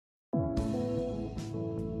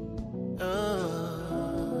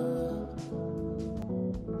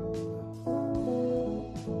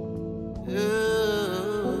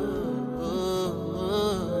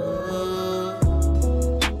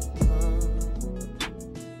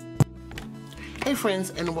Hey friends,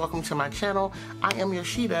 and welcome to my channel. I am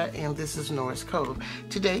Yoshida and this is Noras Cove.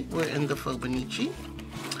 Today we're in the Fauxbonichi,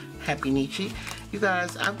 Happynichi. You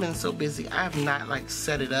guys, I've been so busy I have not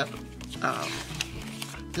set it up.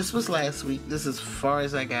 This was last week. This is as far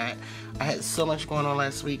as I got. I had so much going on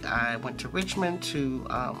last week. I went to Richmond to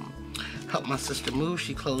help my sister move.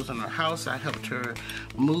 She closed on her house. I helped her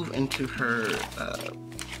move into her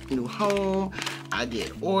new home. I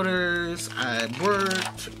did orders, I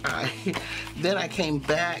worked, then I came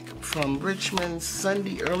back from Richmond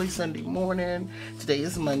early Sunday morning. Today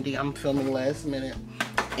is Monday, I'm filming last minute.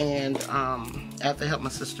 And after I helped my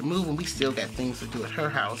sister move, and we still got things to do at her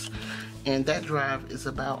house. And that drive is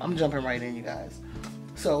about, I'm jumping right in, you guys.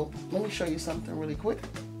 So let me show you something really quick.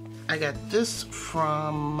 I got this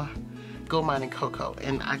from Cove and Cocoa,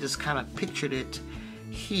 and I just kind of pictured it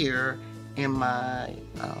here in my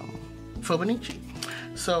Fauxbonichi.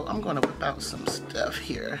 So I'm going to whip out some stuff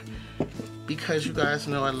here because you guys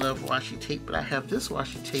know I love washi tape, but I have this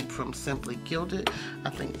washi tape from Simply Gilded.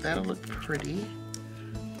 I think that'll look pretty.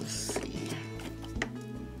 Let's see.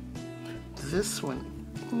 This one,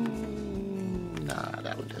 nah,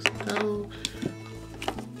 that one doesn't go.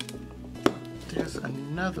 There's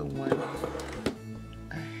another one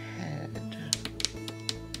I had.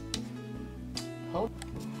 Hold.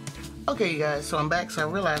 Okay, you guys, so I'm back. So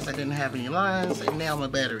I realized I didn't have any lines, and now my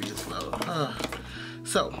battery is low.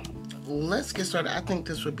 So let's get started. I think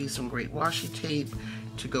this would be some great washi tape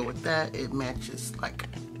to go with that. It matches like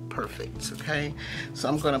perfect. Okay, so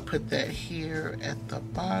I'm gonna put that here at the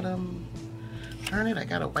bottom. Darn it, I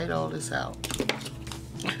gotta white all this out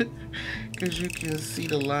because you can see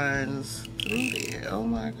the lines through there. Oh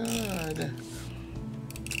my god.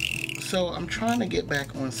 So I'm trying to get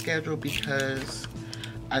back on schedule because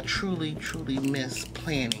I truly miss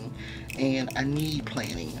planning, and I need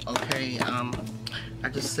planning, okay? I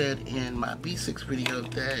just said in my B6 video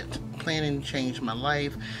that planning changed my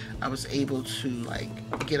life. I was able to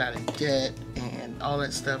get out of debt and all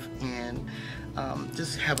that stuff, and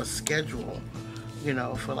just have a schedule, you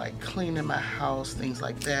know, for cleaning my house, things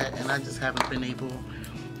like that, and I just haven't been able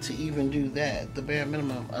to even do that, the bare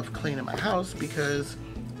minimum of cleaning my house, because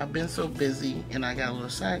I've been so busy and I got a little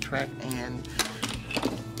sidetracked, and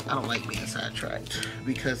I don't like being sidetracked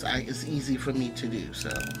because it's easy for me to do. So,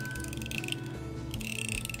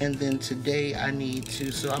 and then today I need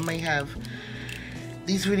to, so I may have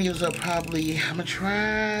these videos up probably, I'm gonna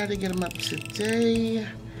try to get them up today,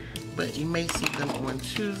 but you may see them on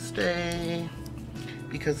Tuesday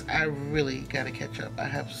because I really gotta catch up. I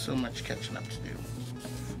have so much catching up to do,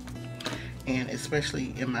 and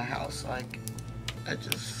especially in my house, I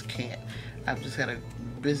just can't. I've just had a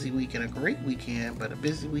busy weekend, a great weekend, but a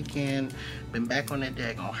busy weekend. Been back on that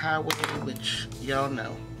daggone highway, which y'all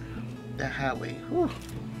know, that highway, whew.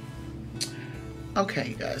 Okay,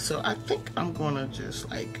 you guys, so I think I'm gonna just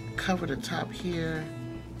cover the top here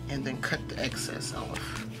and then cut the excess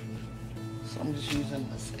off. So I'm just using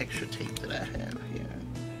this extra tape that I have here.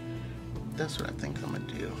 That's what I think I'm gonna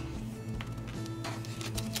do,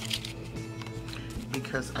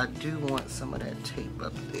 because I do want some of that tape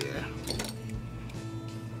up there.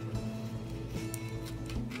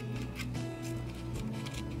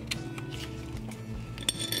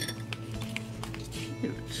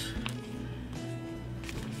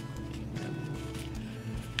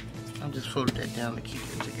 I'm just folded that down to keep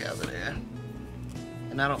it together there.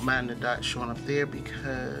 And I don't mind the dots showing up there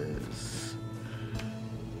because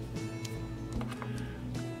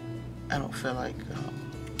I don't feel like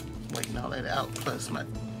waiting all that out. Plus my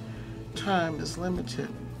time is limited.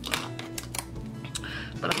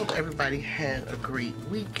 But I hope everybody had a great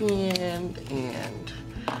weekend and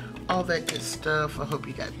all that good stuff. I hope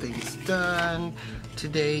you got things done.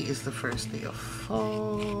 Today is the first day of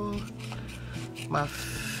fall, my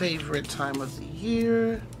favorite time of the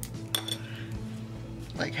year.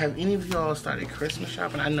 Have any of y'all started Christmas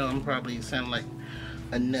shopping? I know I'm probably sounding like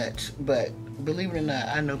a nut, but believe it or not,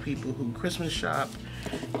 I know people who Christmas shop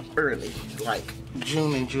early,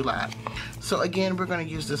 June and July. So again, we're going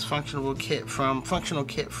to use this functional kit from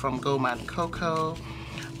Cove and Cocoa.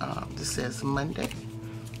 This says Monday.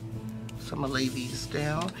 So I'm gonna lay these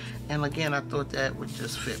down, and again, I thought that would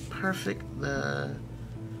just fit perfect, the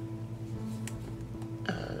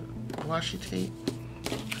washi tape.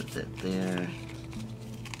 Put that there.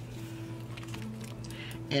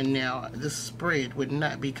 And now this spread would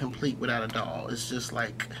not be complete without a doll. It's just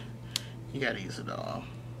you gotta use a doll,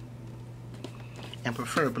 and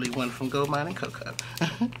preferably one from Cove and Cocoa.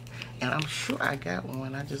 And I'm sure I got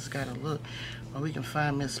one. I just gotta look where we can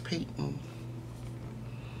find Miss Peyton.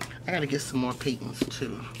 I gotta get some more Peytons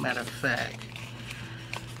too. Matter of fact,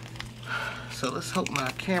 So let's hope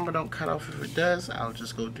my camera don't cut off. If it does, I'll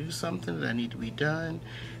just go do something that I need to be done,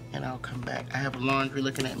 and I'll come back. I have laundry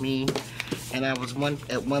looking at me, and I was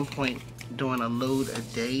at one point doing a load a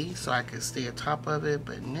day so I could stay on top of it,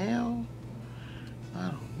 but now, I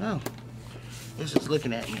don't know. It's just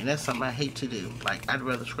looking at me, and that's something I hate to do. Like, I'd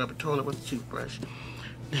rather scrub a toilet with a toothbrush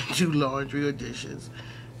than do laundry or dishes.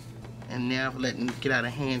 And now I've letting it get out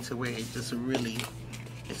of hand to where it just really,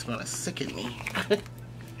 it's gonna sicken me.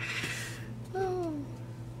 Oh.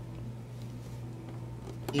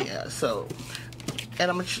 Yeah, so, and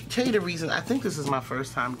I'm gonna tell you the reason. I think this is my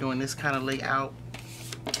first time doing this kind of layout,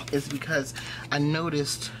 is because I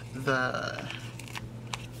noticed the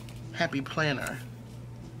Happy Planner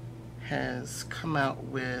has come out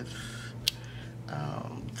with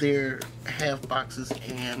their half boxes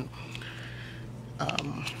and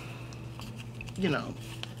you know,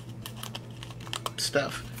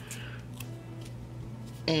 stuff.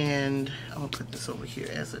 And I'm gonna put this over here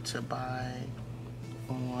as a to buy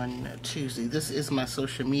on Tuesday. This is my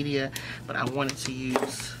social media, but I wanted to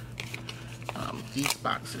use these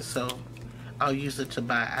boxes, so I'll use it to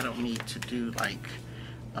buy. I don't need to do like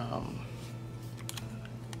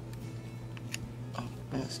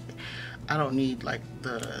I don't need like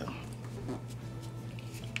the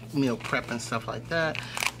meal prep and stuff like that.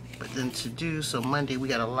 But then to do, so Monday we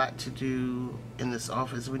got a lot to do in this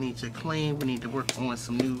office. We need to clean, we need to work on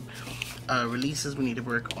some new releases, we need to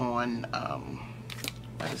work on,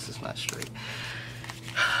 why is this not straight?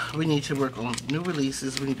 We need to work on new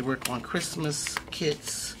releases, we need to work on Christmas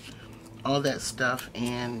kits, all that stuff,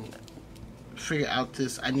 and figure out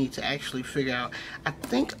this. I need to actually figure out, I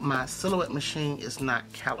think my silhouette machine is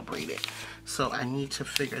not calibrated, so I need to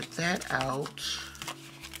figure that out.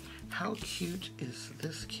 How cute is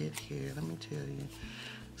this kit here? Let me tell you.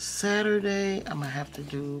 Saturday, I'm gonna have to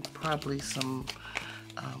do probably some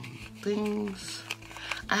things.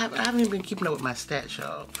 I haven't even been keeping up with my stats,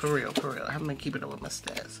 y'all. For real, for real. I haven't been keeping up with my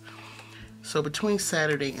stats. So between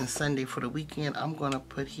Saturday and Sunday for the weekend, I'm gonna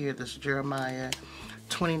put here this Jeremiah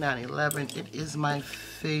 2911. It is my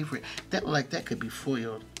favorite. That could be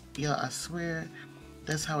foiled. Yeah, I swear,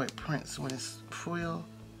 that's how it prints when it's foil.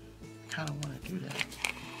 I kind of want to do that.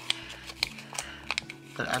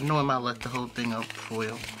 But I know I might let the whole thing up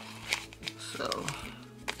foil. So,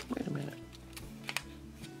 wait a minute.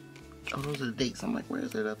 Oh, those are the dates. I'm like, where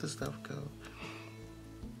does that other stuff go?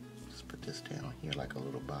 Let's put this down here like a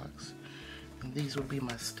little box. And these will be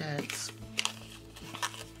my stats.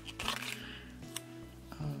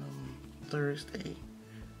 Thursday,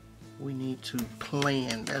 we need to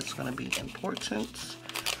plan. That's going to be important.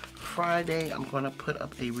 Friday, I'm going to put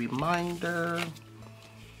up a reminder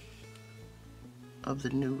of the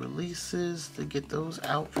new releases to get those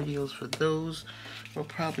out. Videos for those will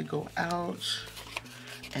probably go out.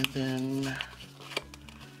 And then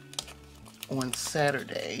on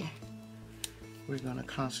Saturday, we're going to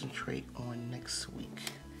concentrate on next week.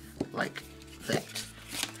 Like that.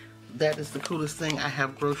 That is the coolest thing. I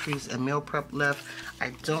have groceries and meal prep left.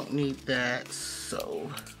 I don't need that, so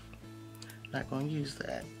I'm not going to use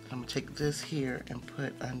that. I'm going to take this here and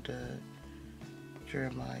put under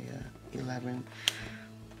Jeremiah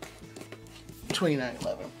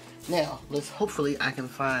 2911. Now, hopefully I can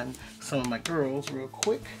find some of my girls real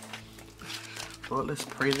quick. Well, let's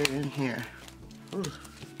pray they're in here. Ooh.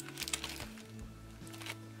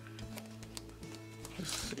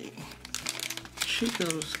 Let's see.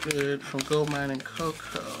 Chico's good from Gold Mine and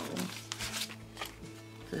Cocoa.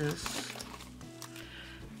 This.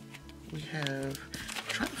 We have,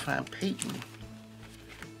 trying to find Peyton.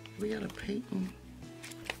 We got a Peyton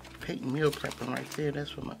meal prepping right there.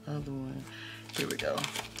 That's for my other one. Here we go.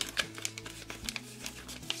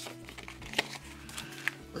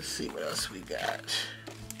 Let's see what else we got.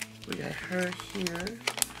 We got her here.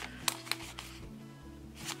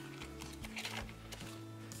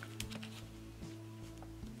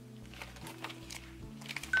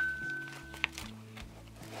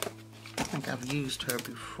 I think I've used her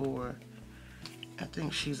before. I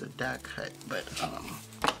think she's a die cut, but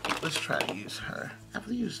let's try to use her. I've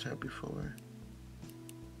used her before.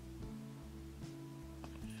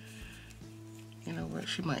 You know what?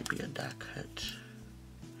 She might be a die cut.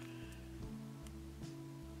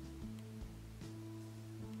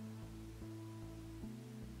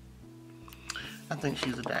 I think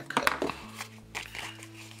she's a die cut.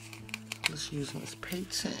 Let's use Miss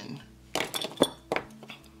Peyton.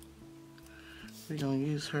 We're going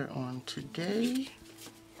to use her on today.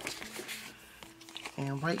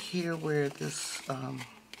 And right here where this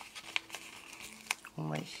one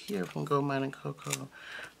right here from Gold Mine and Cocoa.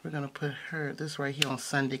 We're gonna put her this right here on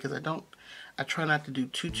Sunday because I try not to do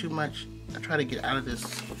too much. I try to get out of this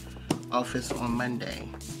office on Monday.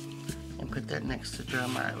 And put that next to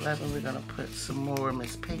Jeremiah 11. We're gonna put some more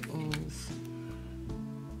Miss Peyton's.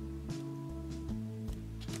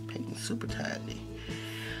 Peyton's super tidy.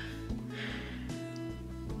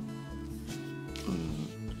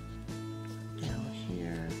 Down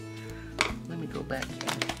here. Let me go back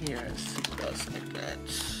in here and see what else I got.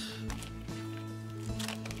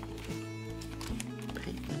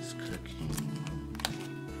 Peyton's cooking.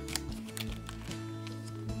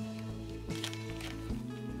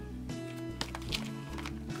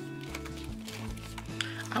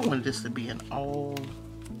 I wanted this to be an all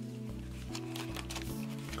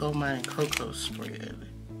Gold Mine and Cocoa spread.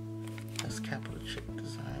 That's Capital Chick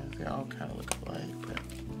Designs. They all kind of look alike, but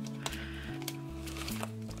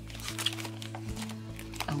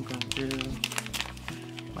I'm gonna do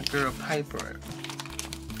my girl Piper.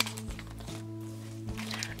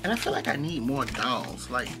 And I feel like I need more dolls.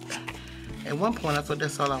 Like at one point I thought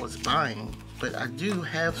that's all I was buying, but I do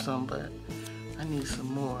have some, but I need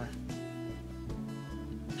some more.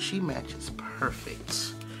 She matches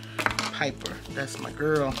perfect. Piper, that's my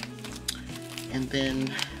girl. And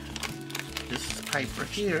then this is Piper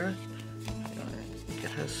here.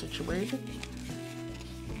 Get her situated.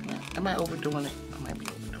 Am I overdoing it? I might be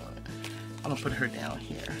overdoing it. I'm gonna put her down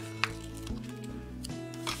here.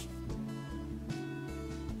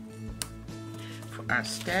 For our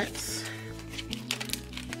stats,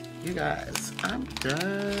 you guys, I'm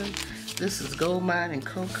done. This is Gold Mine and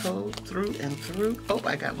Cocoa through and through. Oh,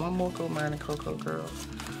 I got one more Gold Mine and Cocoa girl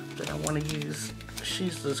that I want to use.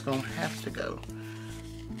 She's just gonna have to go.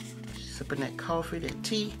 She's sipping that coffee, that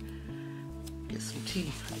tea. Get some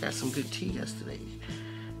tea. I got some good tea yesterday.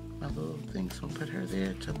 My little thing, so I'm gonna put her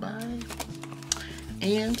there to buy.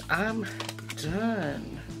 And I'm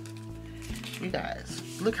done. You guys,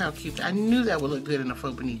 look how cute. I knew that would look good in a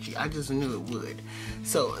Fauxbonichi. I just knew it would.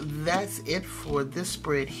 So that's it for this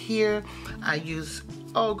spread here. I use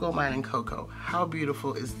all Gold Mine and Cocoa. How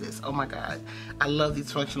beautiful is this? Oh my God. I love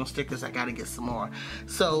these functional stickers. I gotta get some more.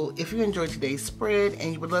 So if you enjoyed today's spread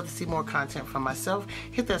and you would love to see more content from myself,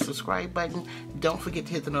 hit that subscribe button. Don't forget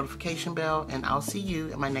to hit the notification bell, and I'll see you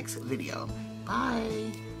in my next video.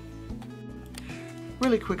 Bye.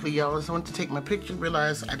 Really quickly, y'all, I just wanted to take my picture,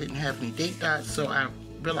 realized I didn't have any date dots, so I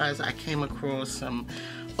realized I came across some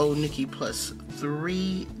Old Nikki plus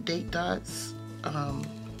 3 date dots,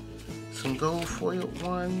 some gold foiled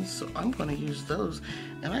ones, so I'm gonna use those.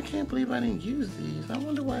 And I can't believe I didn't use these. I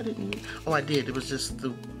wonder why I didn't use, oh, I did. It was just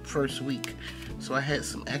the first week, so I had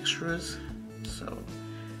some extras, so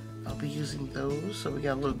I'll be using those. So we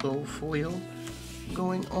got a little gold foil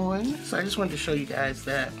going on. So I just wanted to show you guys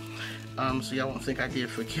that. So y'all won't think I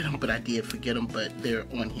did forget them, but I did forget them, but they're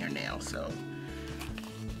on here now. So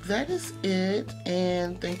that is it,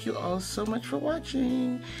 and thank you all so much for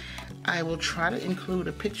watching. I will try to include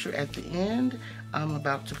a picture at the end. I'm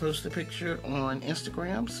about to post a picture on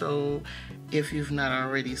Instagram, so if you've not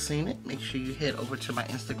already seen it, make sure you head over to my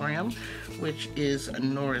Instagram, which is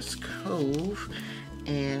Noras Cove,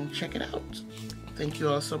 and check it out. Thank you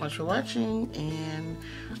all so much for watching, and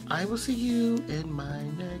I will see you in my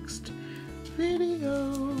next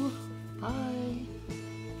video. Bye.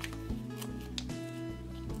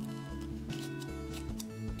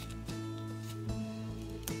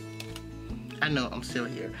 I know I'm still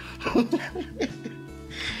here.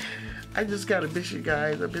 I just gotta miss you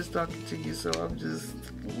guys. I've been talking to you, so I'm just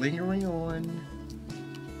lingering on.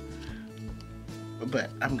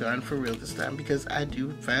 But I'm gone for real this time because I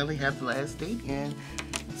do finally have the last date in.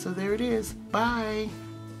 So there it is. Bye.